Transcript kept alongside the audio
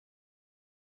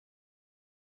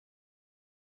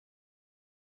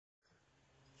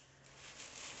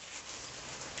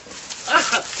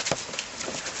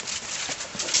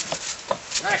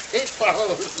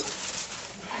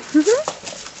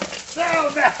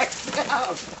Down, Max!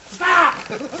 Down! Stop!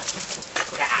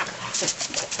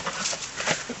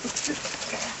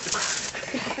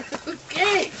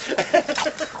 Okay!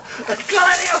 I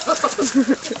got him!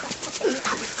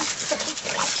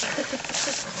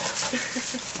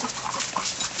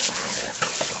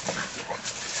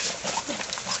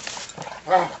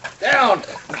 Oh, down!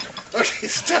 Okay,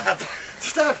 stop!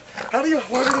 Stop! How do you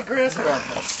water the grass around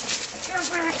here?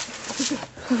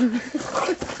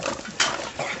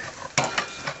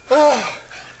 Oh,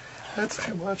 that's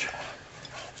too much.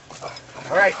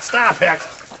 All right, stop, Max.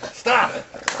 Stop.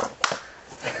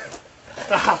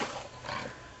 Stop.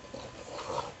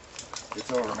 It's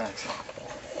over, Max.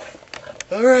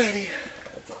 All righty.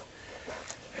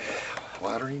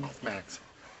 Watering with Max.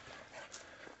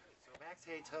 So Max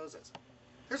hates hoses.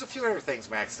 There's a few other things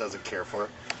Max doesn't care for.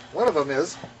 One of them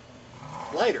is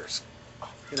lighters.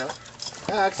 You know,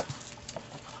 Max.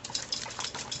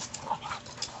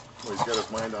 Oh, he's got his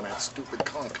mind on that stupid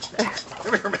conch.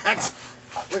 Come here, Max.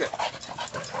 Look at it.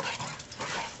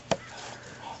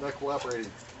 It's not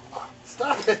cooperating.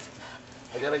 Stop it.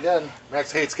 I got a gun.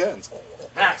 Max hates guns.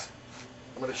 Max,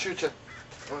 I'm going to shoot you.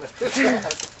 I'm going to shoot you.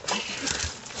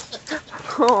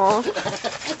 Aww.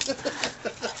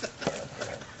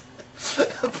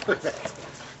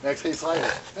 Max hates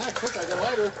lighters. Max, look, I got a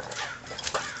lighter.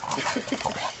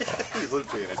 He's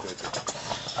paying attention.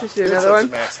 Just do another one.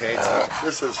 Max hates.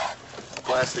 This is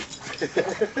plastic.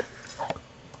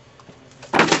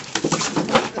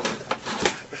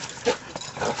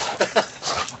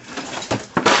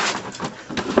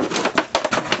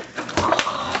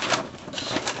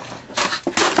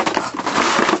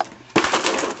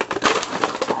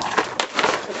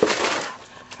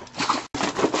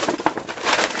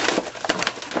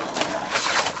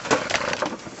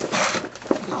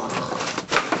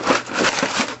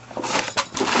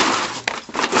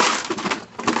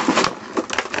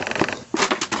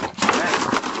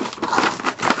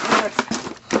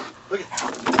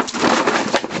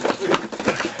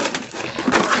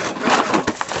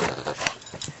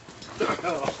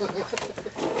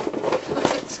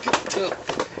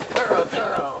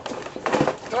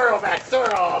 Thorough, Max,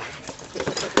 thorough!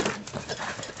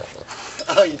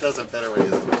 Oh, he does it better when he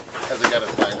hasn't got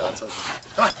his mind on something.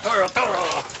 Come on, thorough!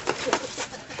 Thorough!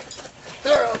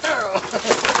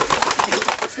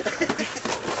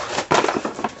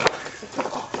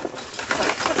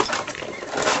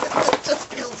 It just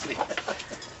kills me.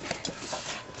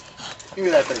 Give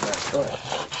me that thing, Max. Go ahead.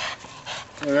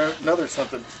 Another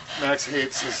something Max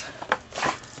hates is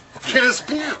get his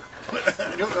beer.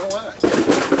 I don't know why.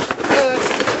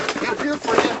 Got a beer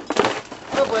for you.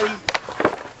 Oh, buddy.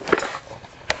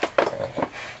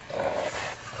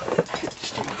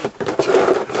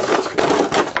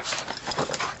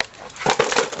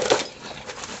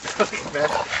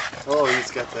 Oh,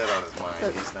 he's got that on his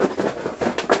mind. He's not.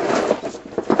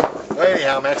 Well,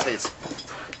 anyhow, Max hates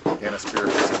getting a beer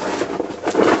for some reason.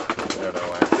 I don't know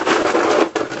why.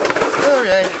 All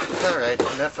right.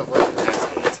 Enough of what Max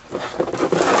hates.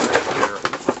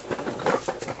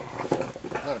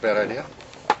 Not a bad idea.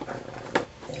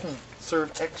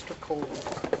 Serve extra cold.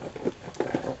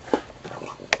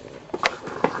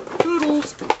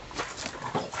 Toodles.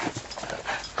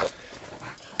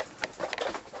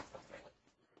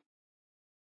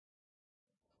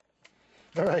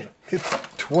 All right, it's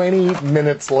 20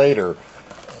 minutes later.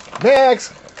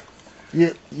 Max,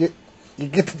 you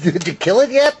did you kill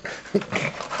it yet?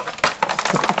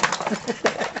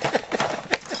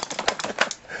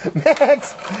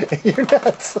 Max, you're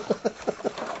nuts.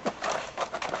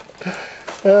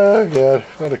 Oh, God,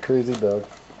 what a crazy dog.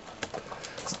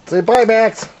 Say bye,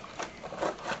 Max.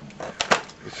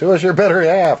 Show us your better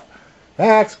half.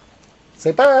 Max,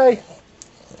 say bye.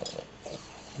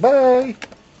 Bye.